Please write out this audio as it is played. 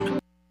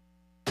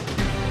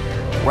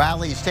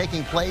Rallies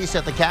taking place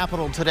at the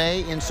Capitol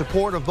today in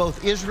support of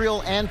both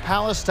Israel and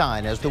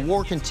Palestine as the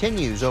war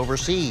continues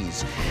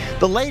overseas.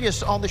 The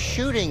latest on the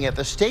shooting at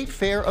the State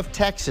Fair of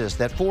Texas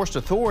that forced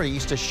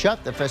authorities to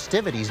shut the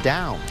festivities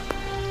down.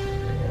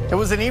 It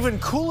was an even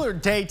cooler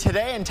day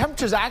today, and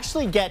temperatures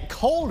actually get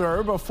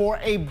colder before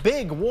a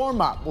big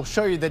warm-up. We'll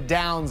show you the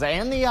downs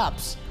and the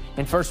ups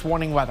in First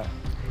Warning Weather.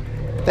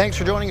 Thanks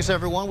for joining us,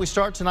 everyone. We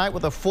start tonight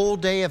with a full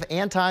day of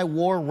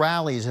anti-war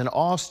rallies in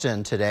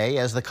Austin today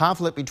as the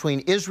conflict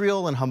between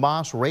Israel and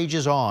Hamas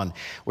rages on.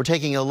 We're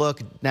taking a look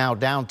now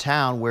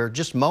downtown where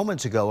just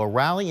moments ago a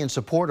rally in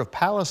support of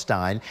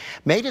Palestine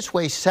made its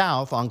way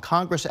south on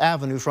Congress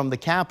Avenue from the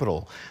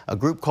Capitol. A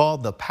group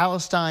called the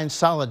Palestine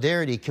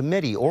Solidarity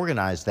Committee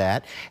organized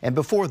that. And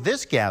before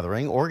this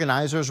gathering,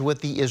 organizers with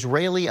the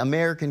Israeli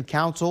American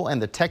Council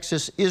and the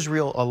Texas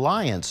Israel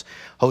Alliance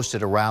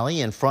hosted a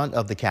rally in front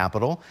of the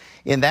Capitol.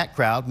 In that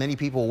crowd, many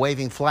people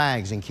waving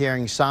flags and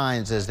carrying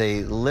signs as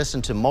they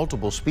listened to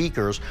multiple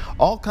speakers,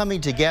 all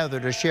coming together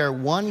to share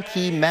one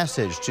key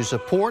message: to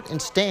support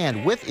and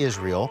stand with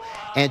Israel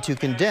and to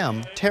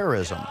condemn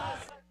terrorism.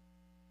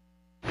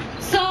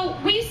 So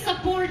we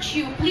support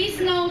you.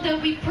 Please know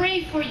that we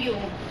pray for you.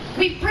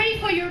 We pray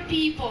for your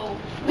people.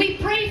 We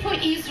pray for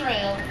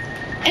Israel.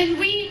 And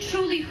we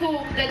truly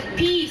hope that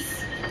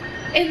peace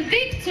and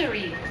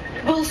victory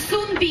will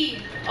soon be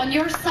on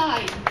your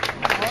side.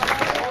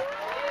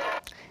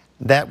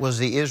 That was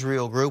the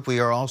Israel group.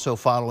 We are also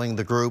following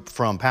the group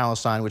from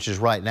Palestine, which is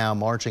right now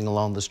marching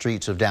along the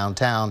streets of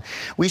downtown.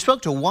 We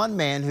spoke to one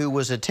man who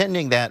was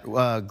attending that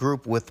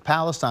group with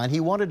Palestine. He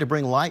wanted to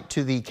bring light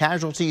to the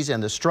casualties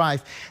and the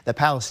strife that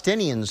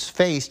Palestinians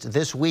faced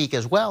this week,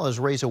 as well as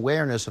raise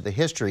awareness of the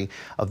history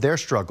of their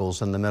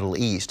struggles in the Middle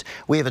East.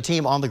 We have a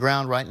team on the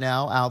ground right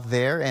now out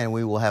there, and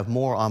we will have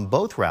more on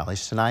both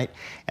rallies tonight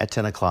at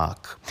 10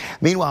 o'clock.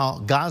 Meanwhile,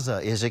 Gaza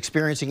is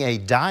experiencing a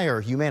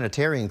dire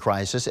humanitarian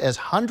crisis as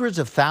hundreds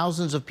of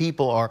thousands of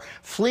people are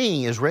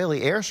fleeing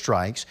Israeli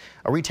airstrikes,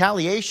 a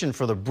retaliation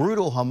for the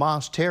brutal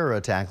Hamas terror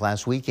attack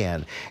last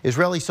weekend.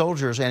 Israeli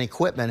soldiers and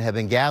equipment have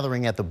been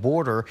gathering at the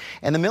border,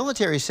 and the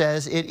military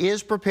says it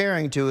is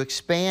preparing to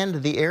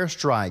expand the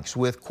airstrikes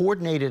with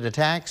coordinated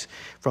attacks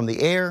from the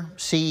air,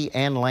 sea,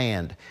 and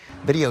land.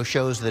 Video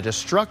shows the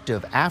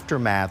destructive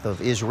aftermath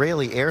of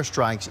Israeli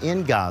airstrikes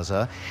in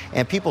Gaza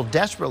and people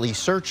desperately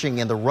searching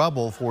in the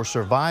rubble for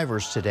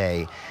survivors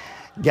today.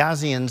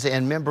 Gazians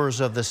and members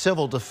of the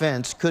civil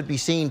defense could be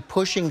seen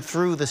pushing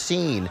through the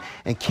scene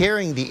and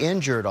carrying the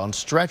injured on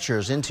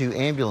stretchers into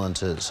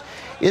ambulances.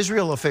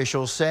 Israel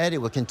officials said it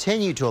would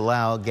continue to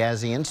allow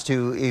Gazians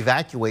to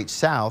evacuate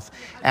south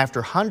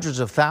after hundreds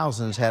of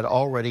thousands had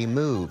already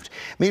moved.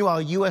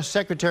 Meanwhile, U.S.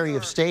 Secretary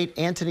of State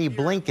Antony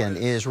Blinken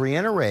is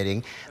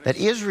reiterating that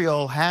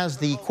Israel has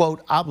the,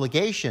 quote,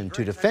 obligation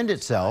to defend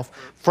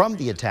itself from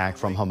the attack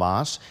from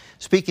Hamas.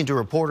 Speaking to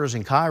reporters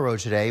in Cairo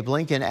today,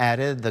 Blinken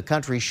added the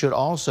country should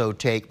also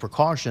take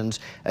precautions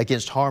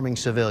against harming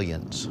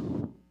civilians.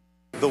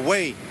 The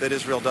way that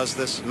Israel does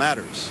this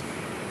matters.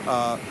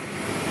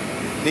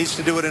 Needs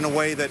to do it in a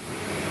way that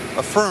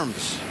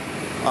affirms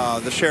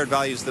the shared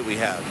values that we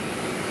have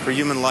for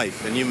human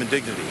life and human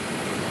dignity,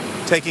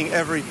 taking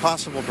every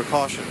possible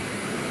precaution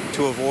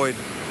to avoid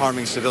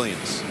harming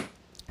civilians.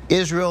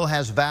 Israel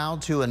has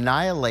vowed to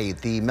annihilate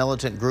the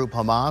militant group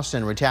Hamas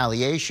in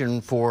retaliation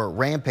for a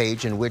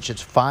rampage in which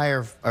its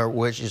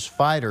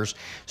fighters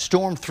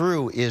stormed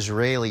through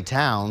Israeli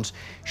towns,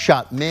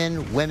 shot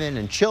men, women,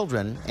 and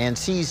children, and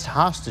seized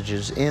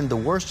hostages in the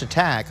worst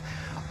attack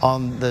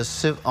on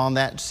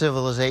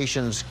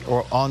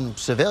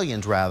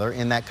civilians rather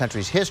in that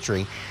country's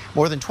history.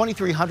 More than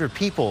 2,300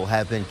 people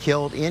have been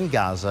killed in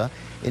Gaza.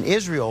 In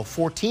Israel,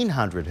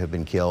 1,400 have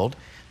been killed.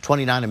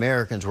 29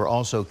 Americans were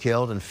also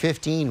killed and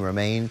 15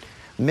 remain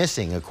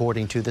missing,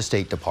 according to the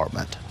State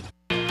Department.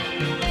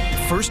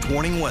 First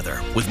Warning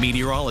Weather with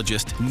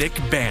meteorologist Nick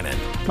Bannon.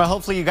 Well,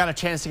 hopefully you got a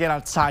chance to get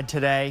outside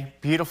today.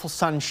 Beautiful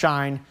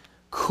sunshine,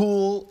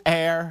 cool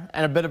air,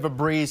 and a bit of a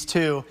breeze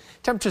too.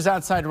 Temperatures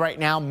outside right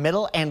now,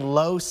 middle and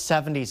low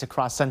 70s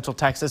across central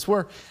Texas.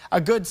 We're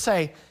a good,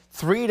 say,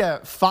 3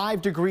 to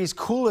 5 degrees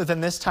cooler than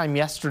this time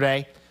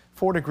yesterday.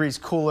 4 degrees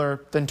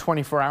cooler than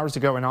 24 hours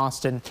ago in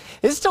Austin.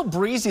 It's still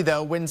breezy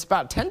though, winds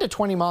about 10 to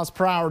 20 miles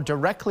per hour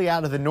directly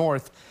out of the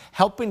north,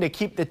 helping to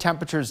keep the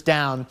temperatures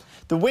down.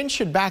 The wind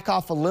should back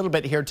off a little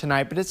bit here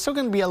tonight, but it's still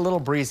going to be a little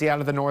breezy out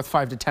of the north,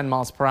 5 to 10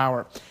 miles per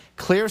hour.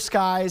 Clear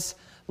skies,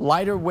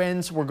 lighter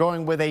winds. We're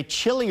going with a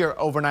chillier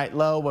overnight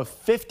low of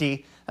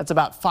 50. That's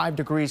about 5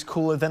 degrees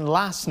cooler than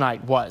last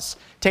night was.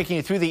 Taking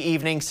you through the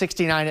evening,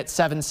 69 at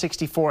 7,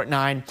 64 at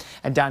 9,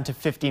 and down to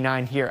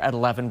 59 here at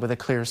 11 with a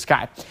clear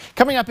sky.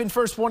 Coming up in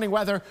First Warning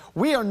Weather,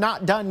 we are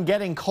not done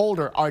getting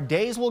colder. Our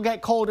days will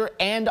get colder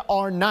and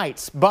our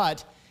nights,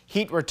 but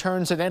heat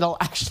returns and it'll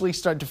actually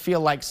start to feel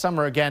like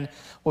summer again.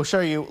 We'll show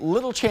you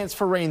little chance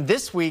for rain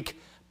this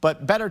week,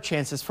 but better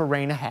chances for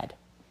rain ahead.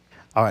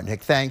 All right,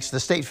 Nick, thanks. The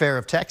State Fair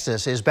of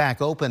Texas is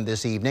back open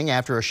this evening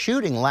after a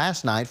shooting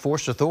last night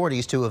forced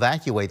authorities to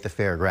evacuate the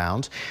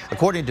fairgrounds.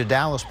 According to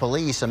Dallas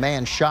police, a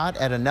man shot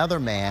at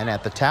another man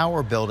at the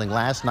Tower building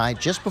last night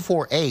just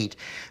before 8.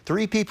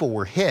 3 people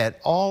were hit.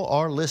 All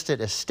are listed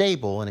as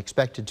stable and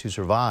expected to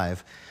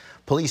survive.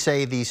 Police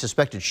say the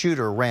suspected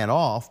shooter ran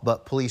off,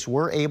 but police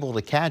were able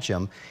to catch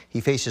him.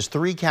 He faces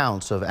 3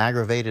 counts of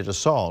aggravated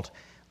assault.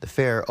 The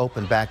fair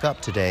opened back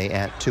up today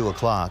at 2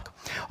 o'clock.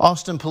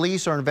 Austin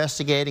police are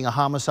investigating a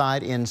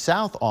homicide in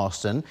South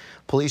Austin.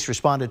 Police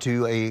responded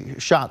to a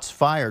shots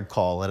fired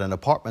call at an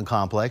apartment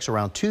complex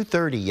around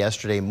 2:30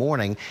 yesterday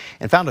morning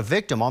and found a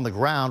victim on the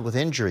ground with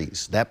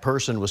injuries. That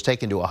person was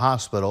taken to a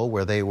hospital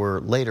where they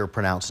were later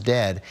pronounced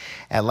dead.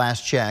 At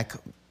last check,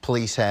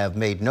 police have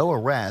made no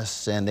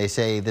arrests, and they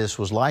say this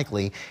was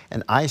likely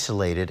an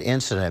isolated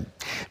incident.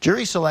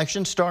 Jury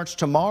selection starts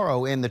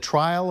tomorrow in the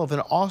trial of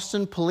an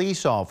Austin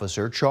police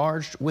officer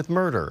charged with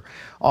murder.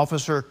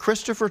 Officer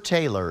Christopher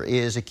Taylor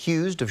is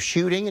accused of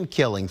shooting and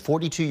killing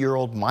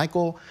 42-year-old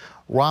Michael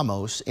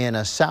Ramos in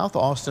a South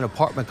Austin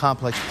apartment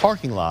complex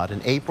parking lot in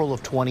April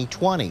of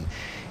 2020.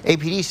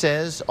 APD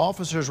says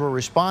officers were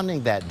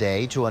responding that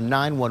day to a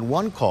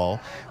 911 call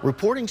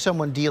reporting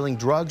someone dealing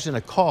drugs in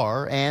a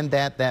car and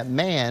that a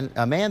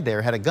man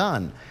there had a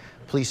gun.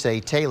 Police say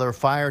Taylor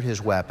fired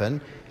his weapon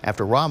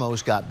after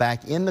Ramos got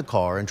back in the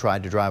car and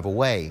tried to drive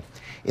away.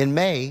 In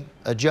May,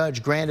 a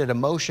judge granted a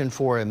motion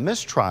for a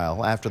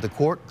mistrial after the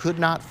court could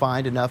not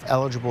find enough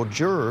eligible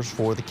jurors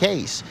for the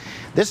case.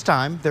 This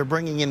time, they're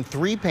bringing in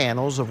 3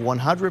 panels of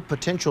 100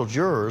 potential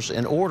jurors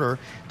in order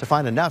to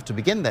find enough to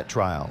begin that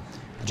trial.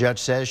 The judge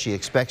says she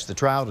expects the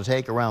trial to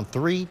take around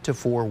 3 to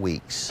 4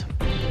 weeks.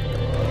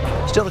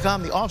 Still to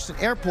come, the Austin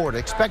airport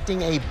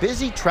expecting a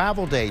busy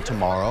travel day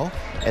tomorrow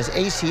as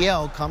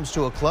ACL comes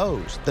to a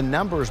close. The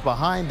numbers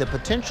behind the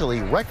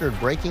potentially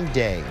record-breaking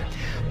day.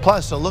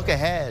 Plus, a look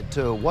ahead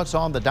to what's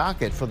on the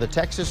docket for the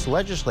Texas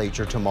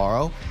legislature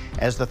tomorrow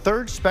as the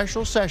 3rd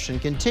special session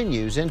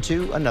continues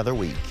into another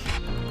week.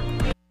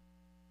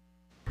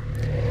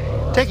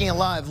 Taking a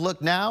live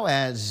look now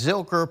at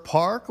Zilker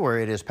Park, where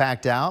it is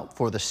packed out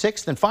for the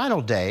 6th and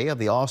final day of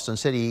the Austin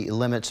City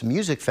Limits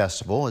Music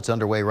Festival. It's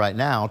underway right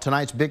now.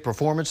 Tonight's big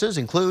performances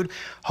include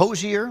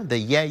Hosier, the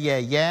Yeah Yeah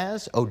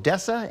Yeahs,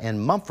 Odessa, and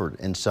Mumford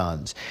 &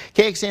 Sons.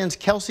 KXAN's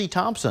Kelsey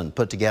Thompson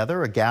put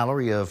together a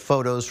gallery of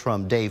photos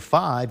from day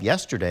 5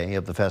 yesterday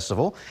of the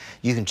festival.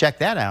 You can check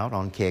that out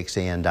on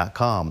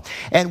KXAN.com.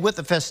 And with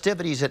the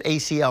festivities at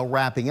ACL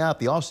wrapping up,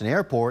 the Austin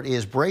Airport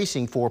is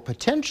bracing for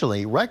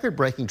potentially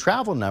record-breaking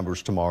travel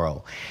numbers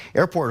tomorrow.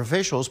 Airport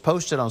officials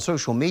posted on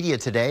social media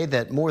today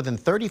that more than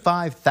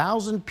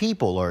 35,000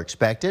 people are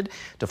expected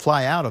to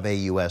fly out of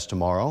AUS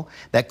tomorrow.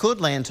 That could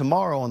land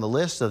tomorrow on the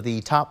list of the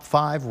top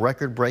 5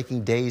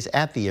 record-breaking days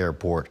at the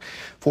airport.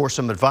 For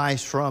some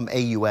advice from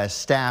AUS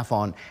staff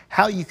on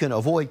how you can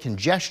avoid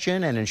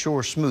congestion and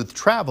ensure smooth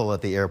travel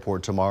at the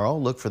airport tomorrow,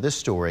 look for this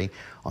story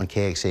on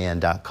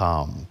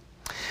KXAN.com.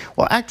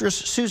 Well, actress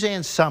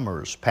Suzanne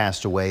Somers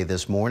passed away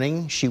this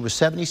morning. She was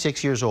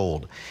 76 years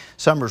old.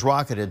 Somers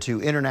rocketed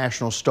to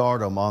international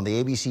stardom on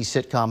the ABC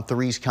sitcom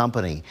Three's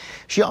Company.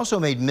 She also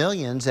made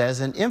millions as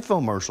an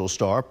infomercial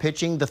star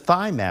pitching The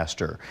Thigh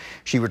Master.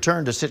 She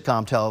returned to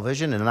sitcom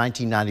television in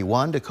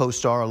 1991 to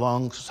co-star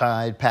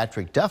alongside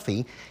Patrick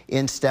Duffy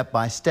in Step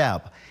by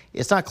Step.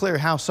 It's not clear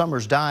how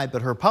Somers died,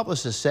 but her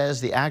publicist says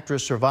the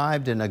actress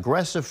survived an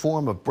aggressive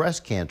form of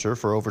breast cancer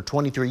for over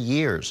 23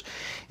 years.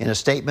 In a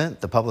statement,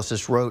 the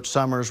publicist wrote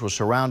Somers was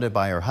surrounded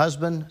by her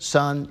husband,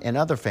 son, and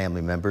other family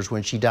members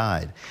when she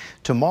died.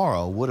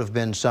 Tomorrow would have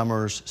been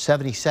Somers'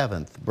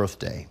 77th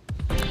birthday.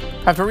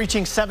 After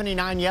reaching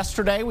 79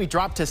 yesterday, we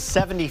dropped to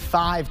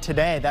 75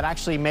 today. That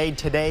actually made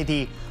today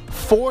the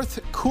 4th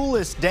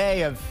coolest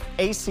day of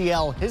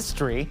ACL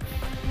history.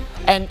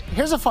 And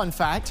here's a fun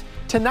fact.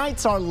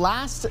 Tonight's our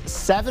last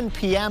 7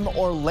 p.m.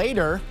 or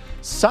later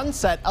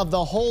sunset of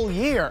the whole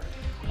year.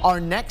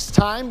 Our next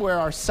time where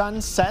our sun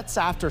sets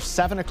after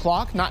 7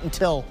 o'clock, not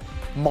until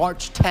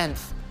March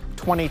 10th,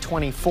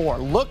 2024.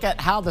 Look at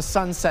how the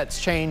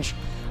sunsets change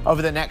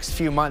over the next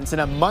few months. In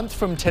a month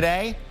from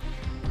today,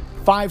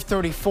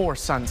 5:34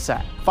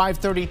 sunset,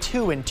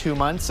 5:32 in 2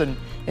 months, and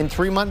in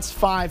 3 months,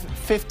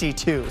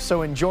 5:52.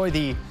 So enjoy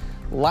the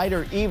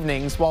lighter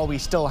evenings while we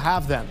still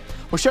have them.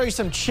 We'll show you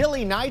some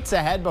chilly nights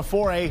ahead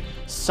before a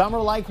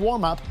summer-like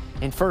warm-up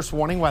in First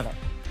Warning Weather.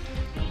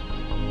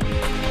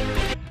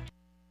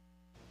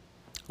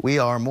 We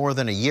are more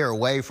than a year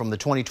away from the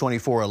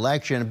 2024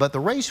 election, but the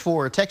race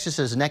for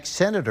Texas's next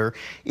senator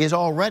is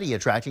already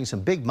attracting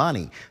some big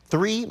money.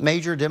 3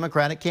 major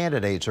Democratic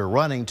candidates are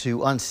running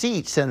to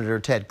unseat Senator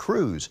Ted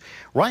Cruz.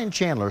 Ryan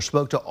Chandler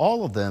spoke to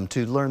all of them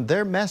to learn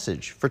their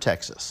message for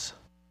Texas.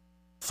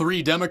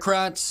 3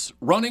 Democrats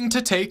running to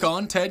take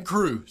on Ted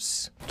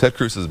Cruz. Ted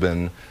Cruz has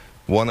been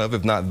one of,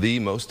 if not the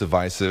most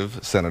divisive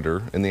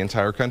senator in the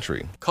entire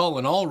country.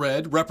 Colin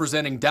Allred,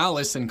 representing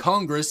Dallas in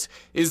Congress,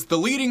 is the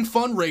leading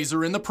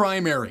fundraiser in the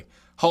primary,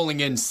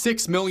 hauling in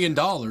 $6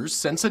 million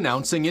since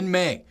announcing in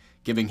May,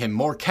 giving him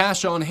more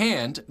cash on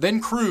hand than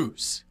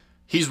Cruz.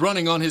 He's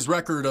running on his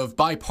record of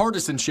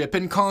bipartisanship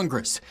in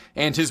Congress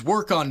and his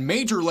work on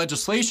major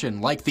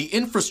legislation like the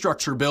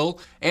infrastructure bill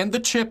and the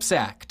CHIPS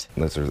Act.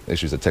 Those are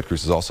issues that Ted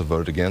Cruz has also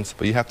voted against,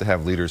 but you have to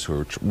have leaders who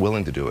are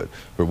willing to do it,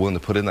 who are willing to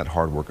put in that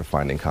hard work of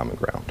finding common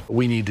ground.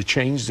 We need to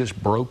change this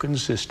broken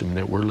system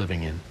that we're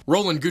living in.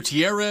 Roland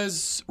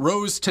Gutierrez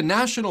rose to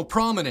national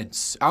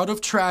prominence out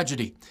of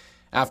tragedy.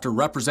 After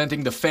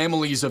representing the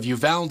families of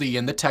Uvalde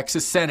in the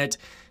Texas Senate,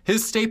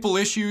 his staple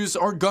issues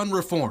are gun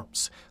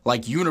reforms,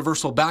 like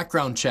universal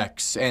background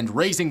checks and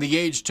raising the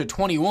age to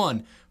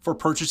 21 for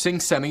purchasing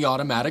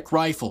semi-automatic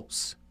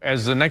rifles.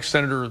 As the next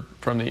senator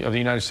of the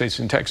United States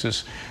in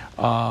Texas,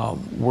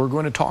 we're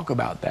going to talk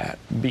about that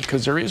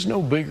because there is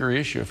no bigger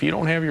issue. If you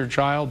don't have your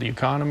child, the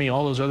economy,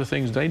 all those other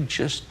things, they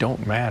just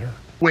don't matter.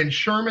 When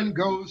Sherman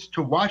goes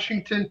to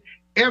Washington,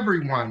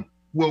 everyone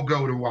will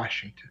go to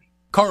Washington.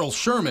 Carl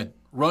Sherman,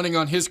 running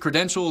on his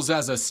credentials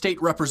as a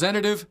state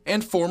representative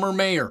and former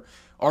mayor,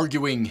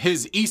 arguing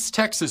his East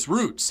Texas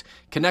roots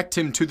connect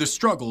him to the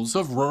struggles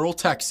of rural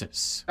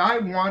Texas. I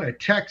want a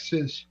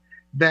Texas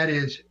that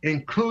is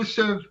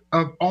inclusive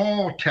of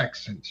all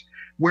Texans,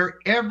 where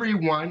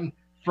everyone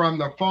from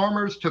the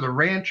farmers to the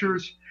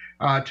ranchers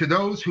to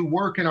those who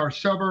work in our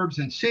suburbs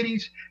and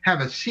cities have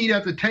a seat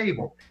at the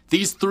table.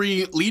 These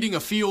three leading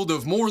a field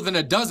of more than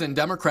a dozen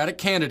Democratic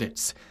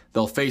candidates.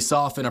 They'll face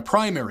off in a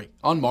primary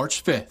on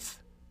March 5th.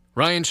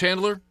 Ryan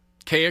Chandler,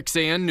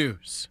 KXAN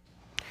News.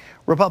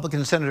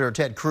 Republican Senator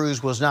Ted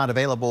Cruz was not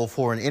available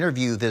for an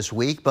interview this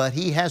week, but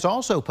he has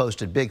also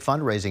posted big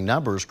fundraising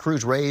numbers.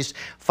 Cruz raised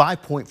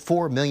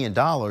 $5.4 million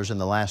in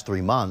the last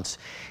 3 months.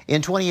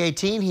 In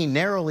 2018, he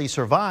narrowly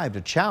survived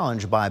a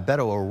challenge by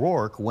Beto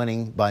O'Rourke,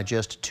 winning by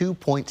just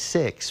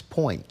 2.6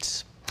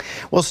 points.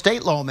 Well,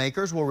 state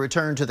lawmakers will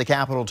return to the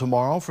Capitol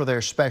tomorrow for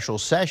their special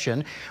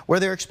session, where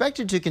they're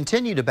expected to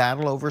continue to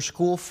battle over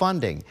school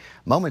funding.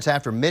 Moments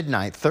after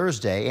midnight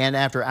Thursday and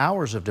after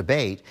hours of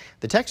debate,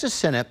 the Texas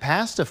Senate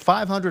passed a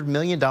 $500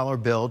 million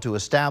bill to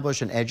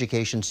establish an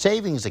education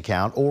savings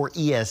account, or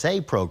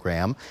ESA,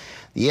 program.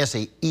 The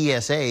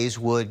ESAs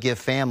would give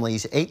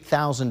families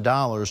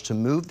 $8,000 to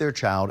move their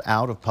child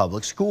out of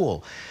public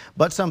school.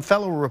 But some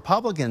fellow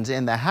Republicans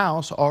in the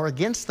House are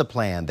against the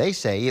plan. They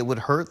say it would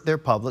hurt their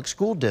public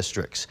school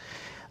districts.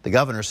 The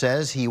governor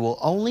says he will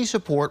only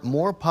support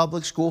more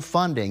public school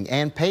funding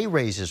and pay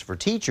raises for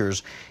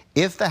teachers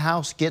if the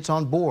House gets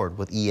on board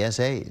with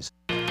ESAs.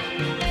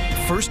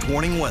 First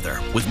warning weather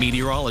with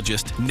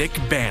meteorologist Nick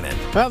Bannon.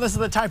 Well, this is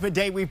the type of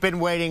day we've been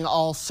waiting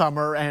all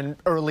summer and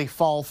early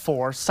fall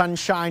for.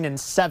 Sunshine and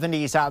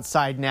 70s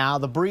outside now.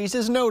 The breeze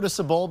is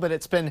noticeable, but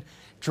it's been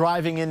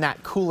driving in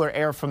that cooler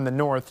air from the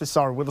north. This is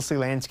our Whittlesey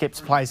Landscape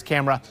Supplies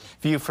camera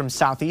view from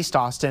southeast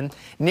Austin.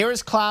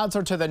 Nearest clouds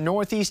are to the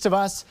northeast of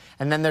us,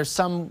 and then there's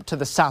some to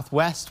the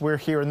southwest. We're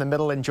here in the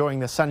middle enjoying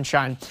the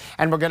sunshine,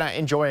 and we're going to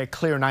enjoy a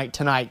clear night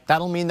tonight.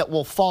 That'll mean that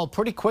we'll fall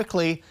pretty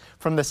quickly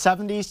from the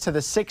 70s to the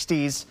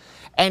 60s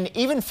and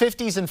even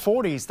 50s and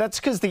 40s.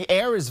 That's because the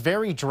air is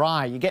very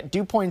dry. You get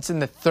dew points in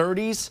the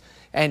 30s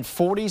and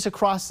 40s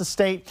across the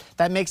state.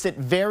 That makes it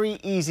very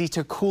easy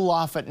to cool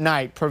off at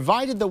night,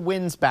 provided the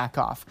winds back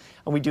off.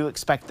 And we do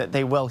expect that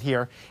they will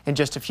here in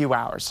just a few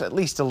hours, at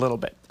least a little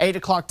bit. 8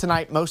 o'clock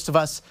tonight, most of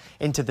us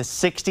into the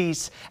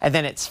 60s, and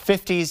then it's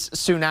 50s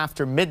soon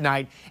after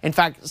midnight. In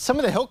fact, some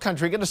of the hill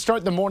country going to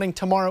start the morning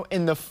tomorrow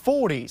in the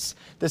 40s.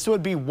 This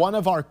would be one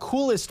of our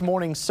coolest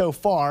mornings so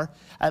far,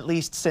 at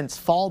least since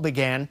fall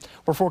began.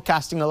 We're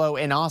forecasting a low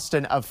in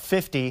Austin of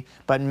 50,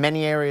 but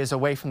many areas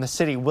away from the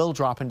city will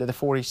drop into the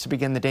 40s to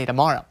begin the day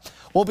tomorrow.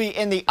 We'll be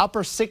in the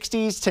upper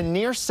 60s to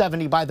near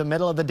 70 by the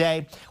middle of the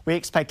day. We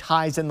expect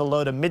highs in the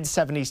low to mid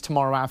 70s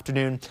tomorrow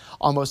afternoon,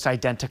 almost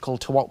identical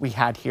to what we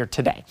had here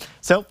today.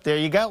 So there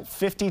you go,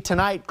 50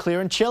 tonight, clear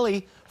and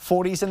chilly.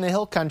 40s in the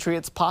hill country.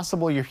 It's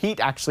possible your heat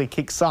actually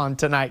kicks on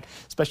tonight,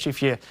 especially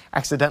if you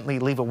accidentally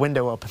leave a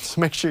window open. So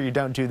make sure you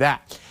don't do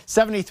that.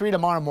 73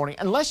 tomorrow morning,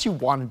 unless you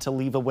wanted to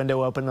leave a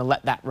window open and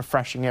let that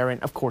refreshing air in.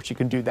 Of course, you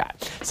can do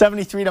that.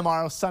 73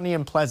 tomorrow, sunny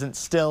and pleasant,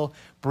 still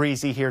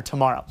breezy here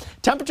tomorrow.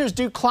 Temperatures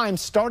do climb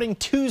starting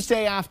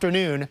Tuesday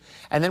afternoon,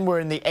 and then we're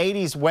in the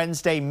 80s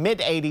Wednesday, mid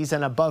 80s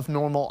and above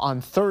normal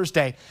on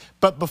Thursday.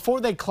 But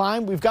before they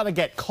climb, we've got to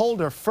get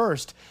colder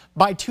first.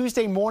 By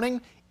Tuesday morning,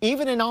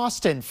 even in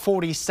Austin,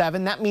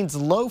 47. That means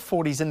low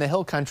 40s in the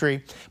hill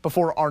country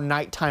before our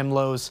nighttime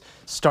lows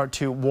start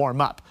to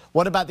warm up.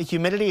 What about the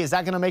humidity? Is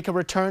that going to make a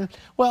return?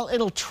 Well,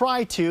 it'll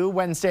try to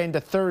Wednesday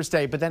into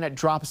Thursday, but then it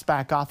drops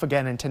back off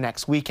again into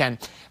next weekend.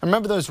 And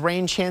remember those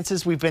rain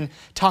chances we've been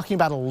talking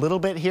about a little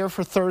bit here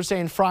for Thursday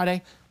and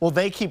Friday? Well,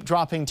 they keep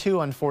dropping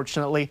too,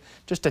 unfortunately.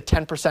 Just a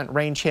 10%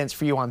 rain chance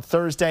for you on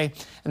Thursday.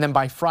 And then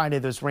by Friday,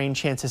 those rain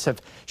chances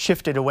have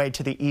shifted away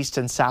to the east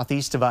and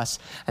southeast of us.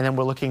 And then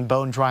we're looking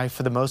bone dry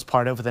for the most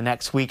part over the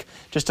next week.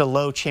 Just a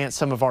low chance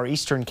some of our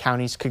eastern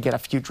counties could get a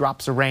few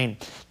drops of rain.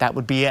 That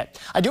would be it.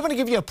 I do want to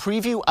give you a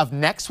preview of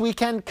next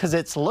weekend because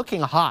it's looking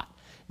hot.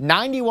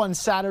 91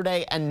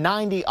 Saturday and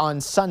 90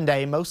 on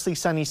Sunday. Mostly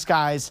sunny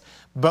skies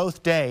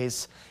both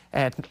days.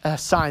 and a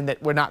sign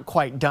that we're not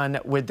quite done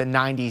with the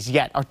 90s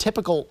yet. Our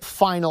typical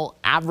final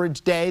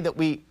average day that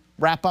we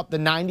wrap up the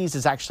 90s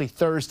is actually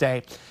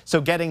Thursday, so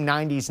getting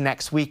 90s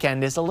next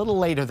weekend is a little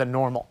later than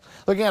normal.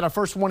 Looking at our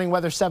first warning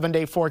weather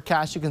 7-day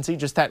forecast, you can see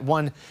just that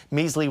one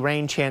measly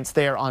rain chance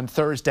there on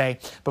Thursday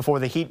before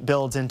the heat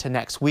builds into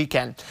next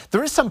weekend.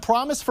 There is some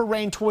promise for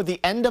rain toward the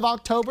end of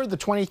October, the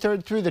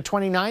 23rd through the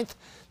 29th.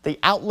 The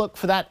outlook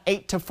for that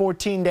 8 to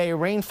 14-day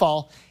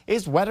rainfall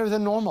is wetter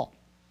than normal.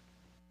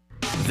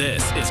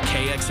 This is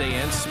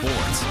KXAN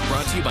Sports,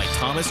 brought to you by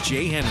Thomas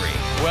J. Henry.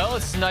 Well,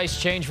 it's a nice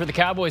change for the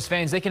Cowboys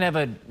fans. They can have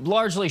a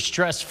largely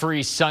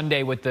stress-free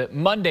Sunday with the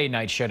Monday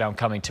night showdown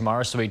coming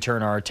tomorrow. So we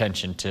turn our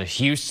attention to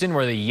Houston,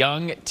 where the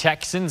young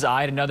Texans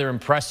eyed another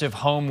impressive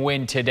home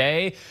win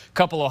today. A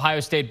couple Ohio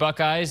State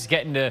Buckeyes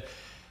getting to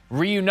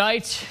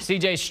reunite.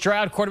 C.J.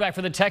 Stroud, quarterback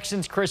for the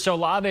Texans. Chris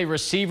Olave,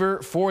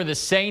 receiver for the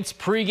Saints.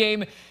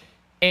 Pregame,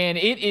 and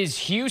it is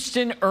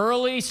Houston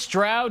early.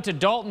 Stroud to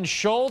Dalton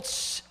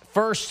Schultz.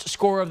 First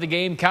score of the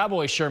game.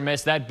 Cowboys sure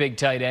missed that big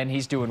tight end.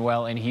 He's doing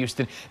well in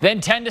Houston. Then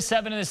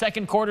 10-7 in the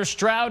second quarter.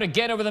 Stroud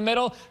again over the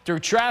middle through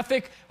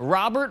traffic.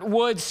 Robert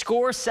Woods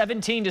scores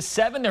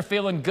 17-7. They're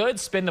feeling good.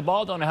 Spin the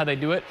ball. Don't know how they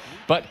do it,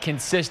 but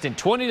consistent.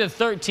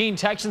 20-13.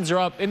 Texans are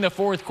up in the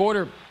fourth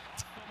quarter.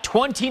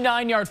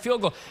 29-yard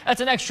field goal.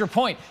 That's an extra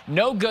point.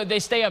 No good. They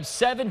stay up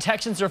 7.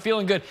 Texans are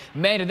feeling good.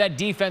 Man, did that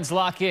defense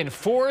lock in.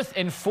 4th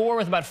and 4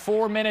 with about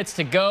 4 minutes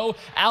to go.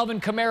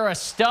 Alvin Kamara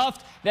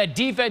stuffed. That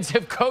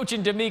defensive coach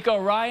and D'Amico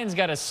Ryan's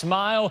got a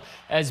smile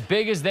as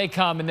big as they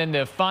come. And then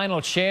the final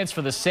chance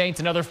for the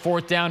Saints, another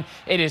 4th down.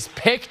 It is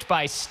picked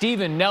by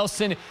Steven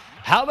Nelson.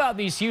 How about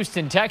these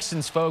Houston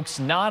Texans, folks?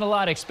 Not a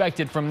lot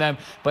expected from them,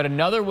 but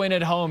another win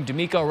at home.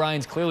 D'Amico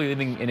Ryan's clearly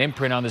leaving an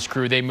imprint on this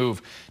crew. They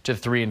move to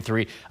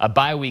 3-3. A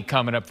bye week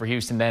coming up for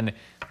Houston, then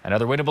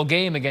another winnable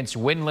game against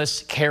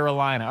winless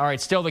Carolina. All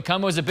right, still to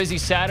come was a busy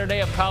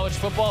Saturday of college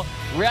football.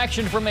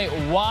 Reaction from a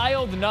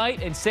wild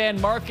night in San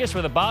Marcos,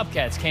 where the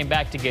Bobcats came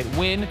back to get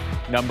win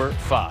number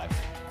 5.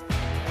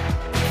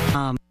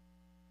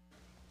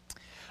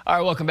 All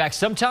right, welcome back.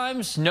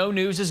 Sometimes no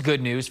news is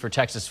good news for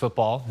Texas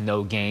football.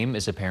 No game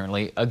is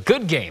apparently a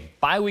good game.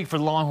 Bye week for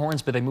the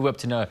Longhorns, but they move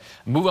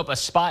up a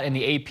spot in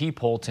the AP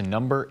poll to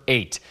number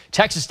 8.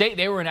 Texas State,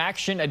 they were in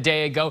action a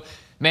day ago.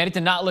 Man, it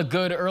did not look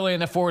good early in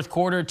the fourth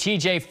quarter.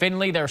 TJ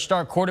Finley, their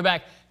star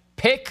quarterback,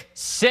 pick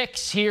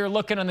 6 here,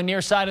 looking on the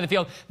near side of the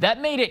field. That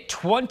made it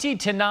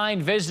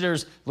 20-9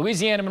 visitors.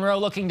 Louisiana Monroe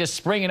looking to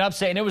spring an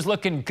upset, and it was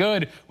looking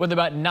good with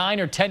about 9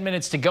 or 10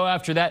 minutes to go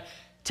after that.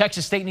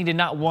 Texas State needed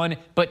not 1,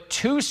 but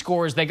 2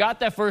 scores. They got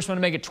that first one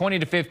to make it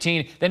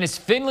 20-15. Then it's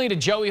Finley to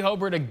Joey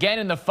Hobart again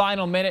in the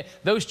final minute.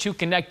 Those two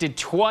connected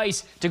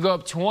twice to go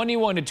up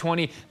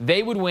 21-20.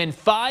 They would win.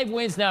 5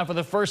 wins now for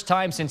the first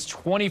time since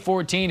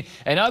 2014.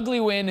 An ugly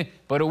win,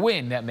 but a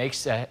win that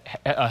makes a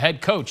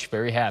head coach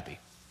very happy.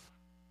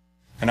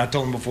 And I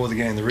told him before the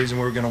game, the reason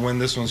we were going to win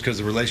this one is because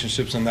the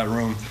relationships in that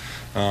room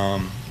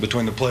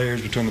between the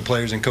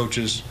players and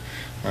coaches.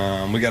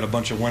 We got a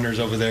bunch of winners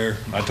over there.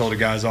 I told the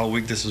guys all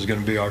week this was going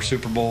to be our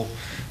Super Bowl,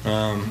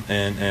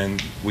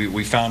 and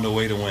we found a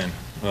way to win.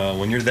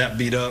 When you're that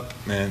beat up,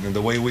 and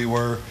the way we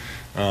were,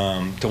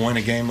 to win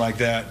a game like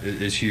that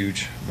is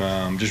huge.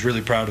 Just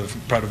really proud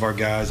of our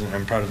guys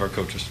and proud of our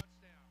coaches.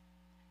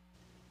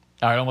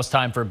 All right, almost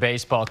time for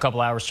baseball. A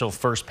couple hours till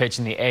first pitch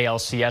in the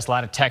ALCS. A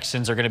lot of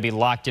Texans are going to be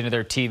locked into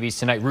their TVs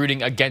tonight,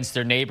 rooting against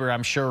their neighbor.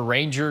 I'm sure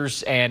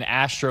Rangers and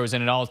Astros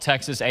in an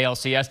all-Texas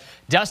ALCS.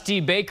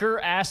 Dusty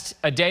Baker asked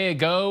a day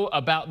ago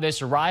about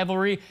this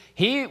rivalry.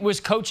 He was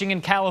coaching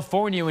in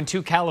California when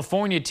 2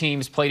 California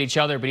teams played each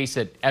other, but he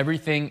said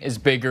everything is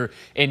bigger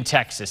in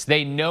Texas.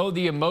 They know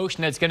the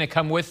emotion that's going to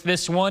come with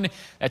this one.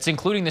 That's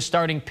including the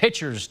starting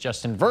pitchers,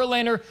 Justin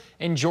Verlander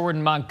and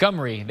Jordan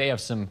Montgomery. They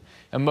have some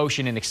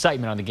emotion and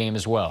excitement on the game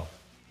as well.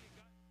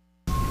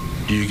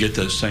 Do you get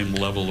that same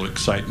level of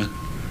excitement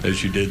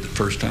as you did the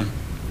first time?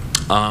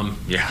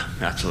 Yeah,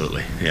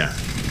 absolutely. Yeah,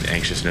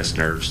 anxiousness,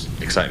 nerves,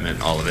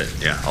 excitement, all of it.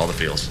 Yeah, all the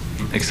feels.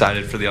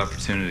 Excited for the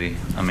opportunity.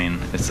 I mean,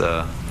 it's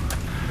a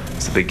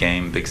big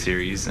game, big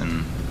series,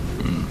 and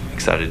I'm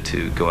excited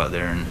to go out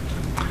there and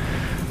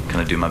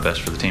kind of do my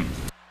best for the team.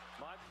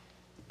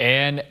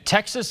 And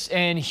Texas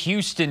and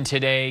Houston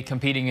today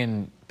competing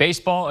in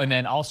baseball, and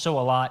then also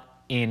a lot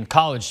in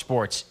college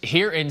sports.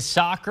 Here in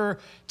soccer,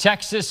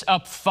 Texas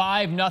up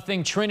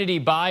 5-0. Trinity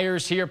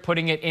Byers here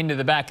putting it into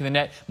the back of the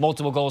net.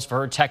 Multiple goals for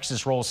her.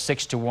 Texas rolls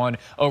 6-1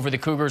 over the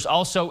Cougars.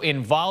 Also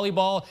in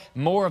volleyball,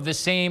 more of the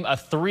same, a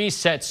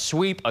 3-set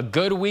sweep. A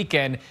good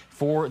weekend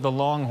for the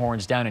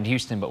Longhorns down in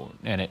Houston,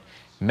 and it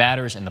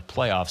matters in the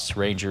playoffs.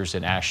 Rangers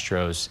and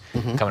Astros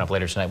coming up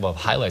later tonight. We'll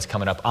have highlights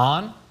coming up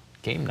on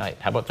game night.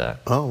 How about that?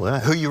 Oh,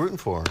 yeah. Who are you rooting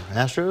for?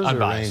 Astros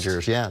Unbiased. or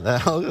Rangers? Yeah,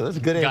 that's a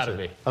good answer. Gotta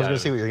be. I was going to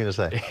see what you were going to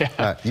say. Yeah.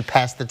 All right, you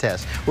passed the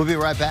test. We'll be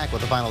right back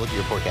with a final look at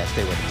your forecast.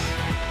 Stay with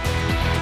us.